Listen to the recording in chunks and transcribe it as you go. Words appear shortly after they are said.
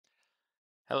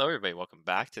Hello everybody, welcome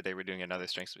back. Today we're doing another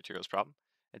strengths materials problem.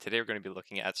 And today we're going to be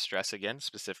looking at stress again,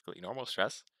 specifically normal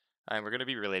stress. And we're going to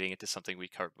be relating it to something we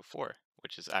covered before,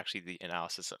 which is actually the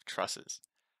analysis of trusses.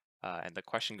 And the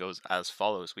question goes as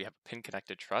follows. We have a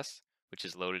pin-connected truss, which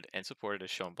is loaded and supported as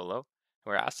shown below.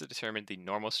 And we're asked to determine the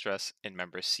normal stress in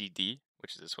member CD,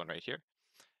 which is this one right here,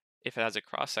 if it has a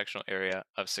cross-sectional area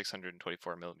of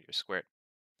 624 millimeters squared.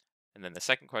 And then the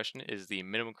second question is the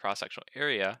minimum cross-sectional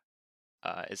area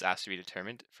is asked to be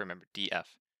determined for member DF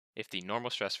if the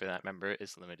normal stress for that member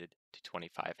is limited to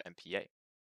 25 MPa.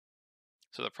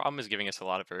 So the problem is giving us a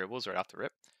lot of variables right off the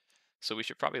rip, so we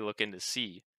should probably look in to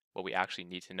see what we actually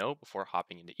need to know before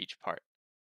hopping into each part.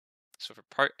 So for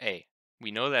part A, we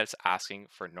know that it's asking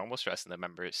for normal stress in the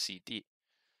member CD.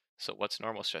 So what's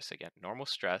normal stress again? Normal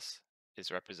stress is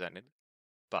represented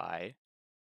by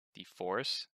the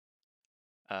force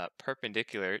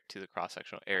perpendicular to the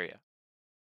cross-sectional area.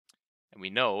 And we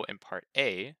know in part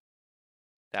A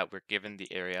that we're given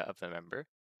the area of the member,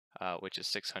 which is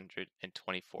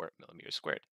 624 millimeters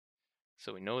squared.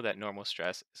 So we know that normal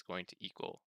stress is going to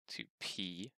equal to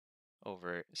P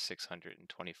over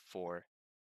 624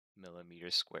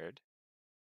 millimeters squared.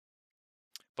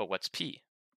 But what's P?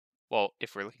 Well,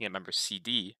 if we're looking at member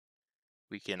CD,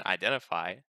 we can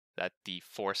identify that the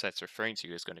force that's referring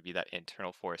to is going to be that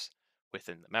internal force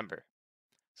within the member.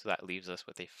 So that leaves us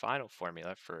with a final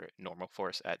formula for normal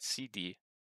force at CD,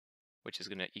 which is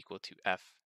going to equal to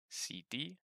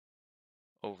FCD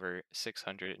over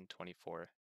 624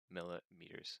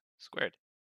 millimeters squared.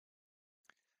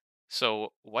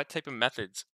 So what type of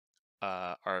methods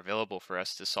are available for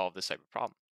us to solve this type of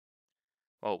problem?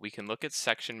 Well, we can look at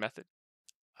section method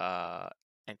uh,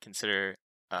 and consider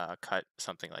cut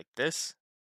something like this.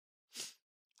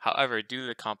 However, due to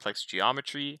the complex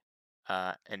geometry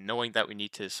and knowing that we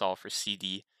need to solve for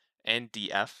CD and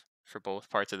DF for both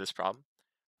parts of this problem,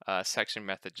 section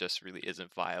method just really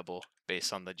isn't viable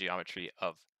based on the geometry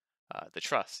of the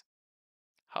truss.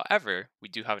 However, we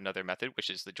do have another method, which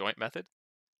is the joint method,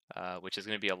 which is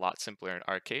going to be a lot simpler in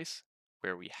our case,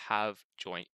 where we have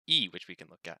joint E, which we can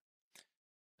look at.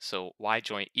 So why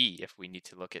joint E if we need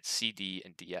to look at CD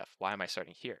and DF? Why am I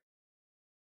starting here?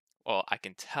 Well, I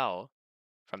can tell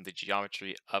from the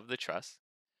geometry of the truss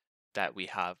that we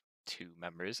have two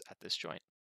members at this joint.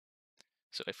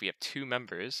 So if we have two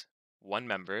members, one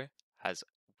member has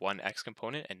one X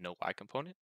component and no Y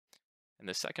component, and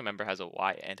the second member has a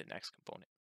Y and an X component.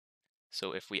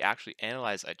 So if we actually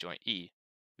analyze a joint E,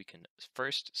 we can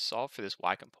first solve for this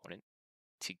Y component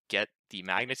to get the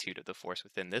magnitude of the force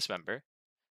within this member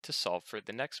to solve for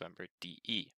the next member,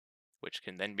 DE, which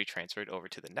can then be transferred over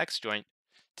to the next joint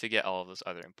to get all of those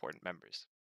other important members.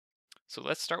 So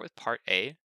let's start with part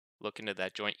A, look into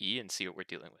that joint E and see what we're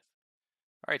dealing with.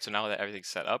 All right, so now that everything's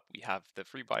set up, we have the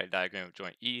free body diagram of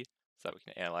joint E so that we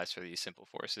can analyze for these simple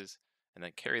forces and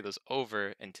then carry those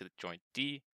over into the joint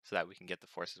D so that we can get the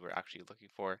forces we're actually looking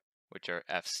for, which are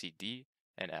FCD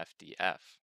and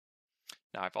FDF.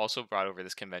 Now I've also brought over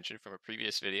this convention from a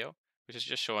previous video, which is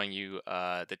just showing you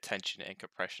the tension and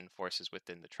compression forces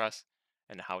within the truss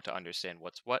and how to understand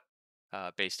what's what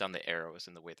based on the arrows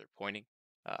and the way they're pointing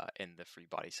in the free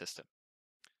body system.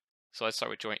 So let's start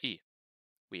with joint E.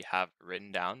 We have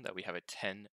written down that we have a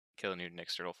 10 kilonewton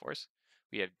external force.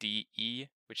 We have DE,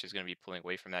 which is going to be pulling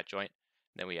away from that joint.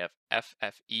 Then we have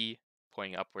FFE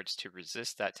pointing upwards to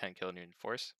resist that 10 kilonewton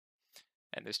force.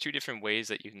 And there's two different ways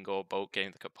that you can go about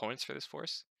getting the components for this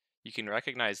force. You can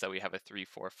recognize that we have a 3,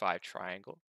 4, 5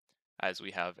 triangle, as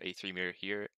we have a 3 meter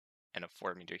here and a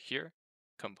 4 meter here,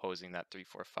 composing that 3,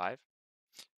 4, 5.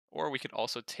 Or we could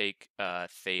also take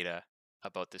theta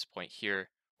about this point here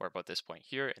or about this point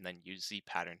here and then use Z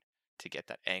pattern to get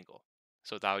that angle.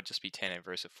 So that would just be tan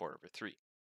inverse of 4 over 3.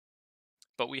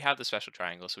 But we have the special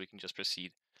triangle, so we can just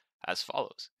proceed as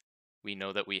follows. We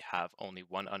know that we have only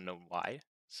one unknown y,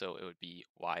 so it would be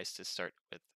y's to start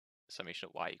with summation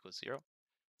of y equals 0.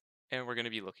 And we're going to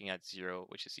be looking at 0,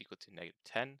 which is equal to negative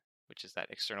 10, which is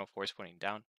that external force pointing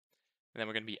down. And then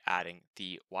we're going to be adding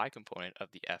the y component of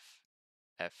the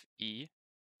FE,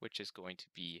 which is going to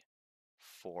be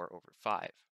 4 over 5.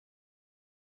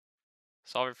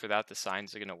 Solving for that, the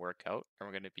signs are going to work out, and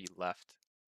we're going to be left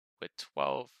with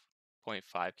 12.5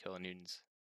 kilonewtons.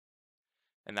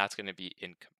 And that's going to be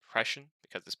in compression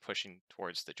because it's pushing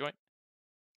towards the joint.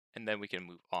 And then we can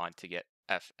move on to get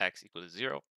Fx equal to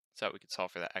 0, so that we can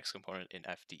solve for that x component in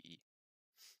FDE.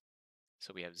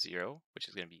 So we have 0, which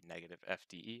is going to be negative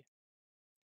FDE.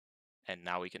 And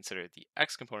now we consider the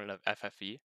x component of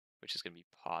FFE, which is going to be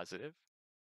positive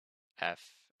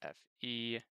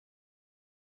FFE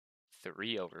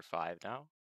 3 over 5 now,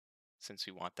 since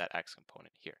we want that x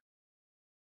component here.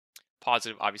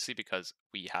 Positive, obviously, because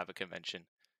we have a convention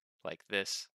like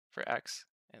this for x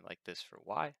and like this for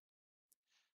y.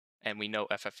 And we know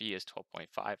FFE is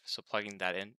 12.5, so plugging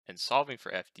that in and solving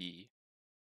for FDE,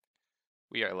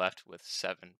 we are left with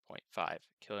 7.5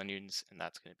 kilonewtons, and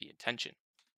that's going to be in tension.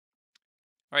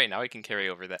 All right, now we can carry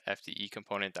over that FDE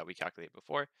component that we calculated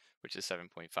before, which is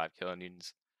 7.5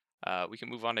 kilonewtons. We can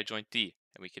move on to joint D,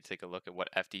 and we can take a look at what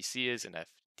FDC is and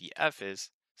FDF is,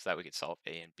 so that we can solve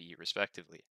A and B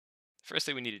respectively. The first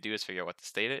thing we need to do is figure out what this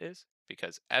theta is,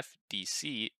 because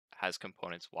FDC has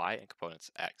components y and components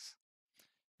x.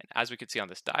 And as we can see on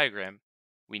this diagram,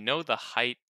 we know the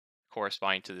height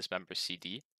corresponding to this member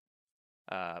CD,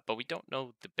 but we don't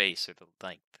know the base or the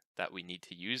length that we need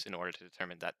to use in order to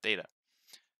determine that theta.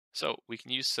 So we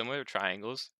can use similar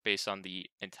triangles based on the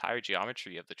entire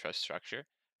geometry of the truss structure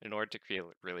in order to create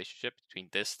a relationship between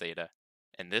this theta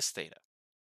and this theta.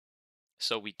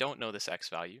 So we don't know this x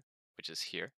value, which is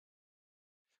here,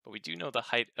 but we do know the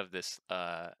height of this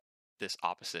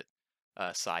opposite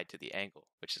side to the angle,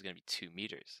 which is going to be 2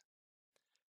 meters.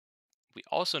 We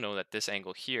also know that this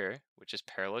angle here, which is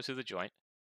parallel to the joint,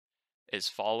 is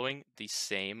following the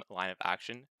same line of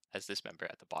action as this member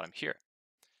at the bottom here.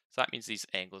 So that means these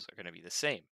angles are going to be the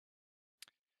same.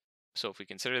 So if we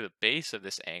consider the base of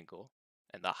this angle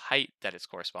and the height that it's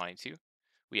corresponding to,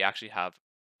 we actually have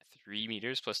 3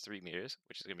 meters plus 3 meters,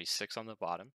 which is going to be 6 on the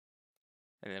bottom.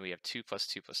 And then we have 2 plus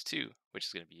 2 plus 2, which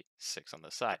is going to be 6 on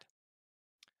the side.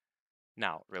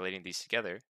 Now, relating these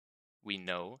together, we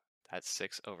know that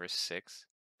 6 over 6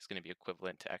 is going to be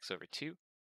equivalent to x over 2.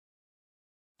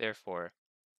 Therefore,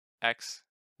 x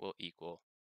will equal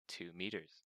 2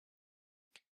 meters.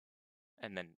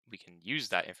 And then we can use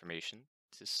that information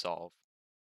to solve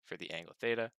for the angle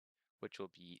theta, which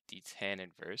will be the tan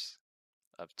inverse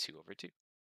of 2 over 2,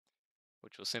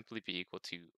 which will simply be equal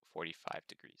to 45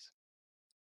 degrees.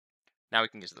 Now we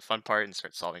can get to the fun part and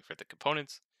start solving for the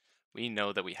components. We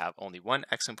know that we have only one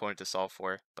x component to solve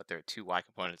for, but there are two y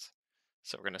components.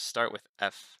 So we're going to start with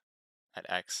f at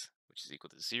x, which is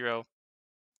equal to 0.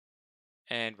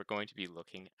 And we're going to be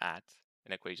looking at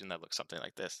an equation that looks something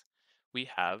like this. We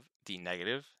have the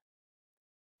negative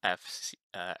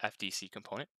FDC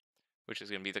component, which is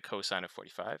going to be the cosine of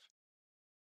 45.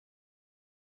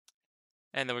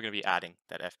 And then we're going to be adding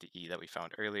that FDE that we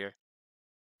found earlier.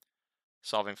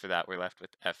 Solving for that, we're left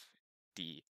with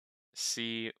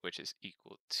FDC, which is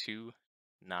equal to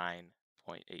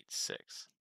 9.86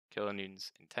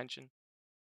 kilonewtons in tension.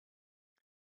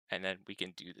 And then we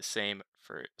can do the same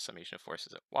for summation of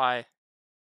forces at y.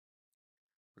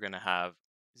 We're going to have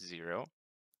 0,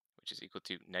 which is equal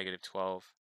to negative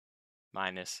 12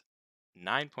 minus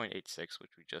 9.86,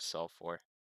 which we just solved for,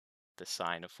 the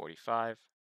sine of 45.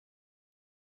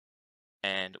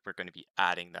 And we're going to be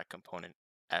adding that component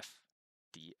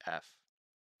FDF,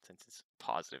 since it's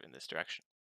positive in this direction.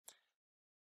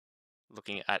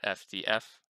 Looking at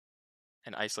FDF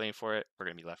and isolating for it, we're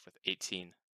going to be left with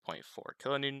 18.4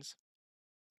 kilonewtons.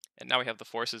 And now we have the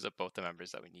forces of both the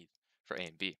members that we need for A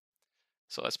and B.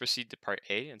 So let's proceed to part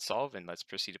A and solve, and let's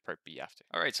proceed to part B after.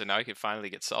 All right, so now we can finally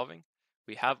get solving.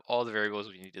 We have all the variables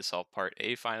we need to solve part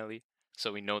A finally.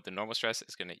 So we know the normal stress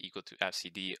is going to equal to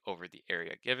FCD over the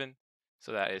area given.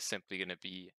 So that is simply going to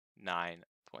be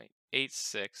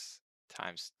 9.86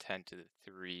 times 10 to the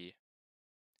 3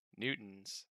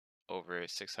 newtons over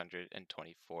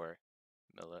 624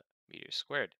 millimeters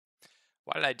squared.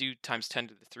 Why did I do times 10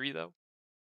 to the 3 though?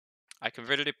 I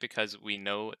converted it because we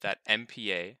know that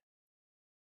MPa,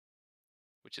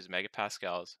 which is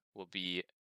megapascals, will be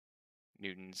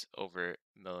newtons over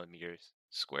millimeters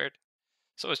squared.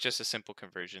 So it's just a simple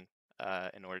conversion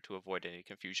in order to avoid any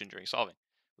confusion during solving.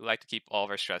 We like to keep all of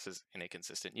our stresses in a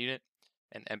consistent unit,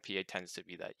 and MPa tends to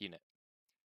be that unit.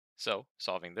 So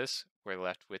solving this, we're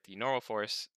left with the normal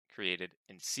force created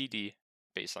in CD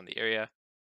based on the area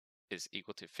is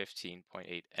equal to 15.8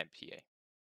 MPa.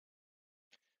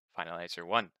 Final answer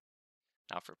 1.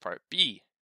 Now for part B,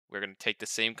 we're going to take the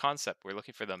same concept. We're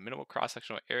looking for the minimal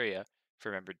cross-sectional area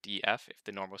for member DF if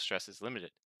the normal stress is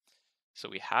limited. So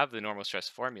we have the normal stress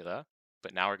formula,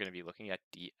 but now we're going to be looking at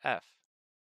DF.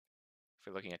 If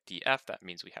we're looking at DF, that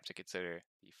means we have to consider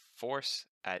the force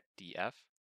at DF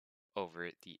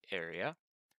over the area,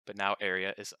 but now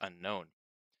area is unknown.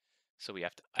 So we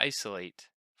have to isolate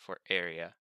for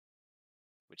area,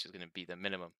 which is going to be the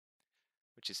minimum,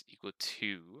 which is equal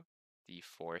to the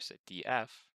force at DF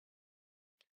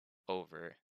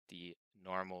over the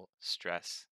normal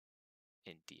stress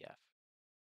in DF.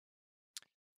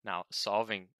 Now,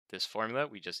 solving this formula,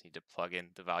 we just need to plug in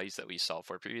the values that we solved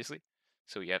for previously.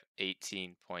 So we have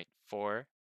 18.4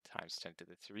 times 10 to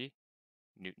the 3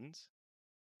 newtons.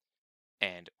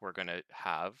 And we're going to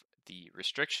have the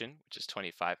restriction, which is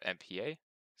 25 MPa.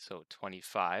 So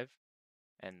 25,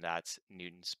 and that's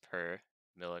newtons per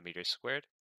millimeter squared.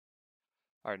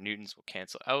 Our newtons will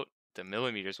cancel out, the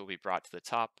millimeters will be brought to the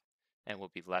top, and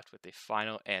we'll be left with a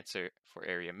final answer for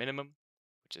area minimum,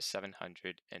 which is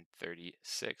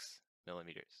 736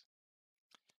 millimeters.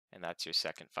 And that's your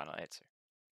second final answer.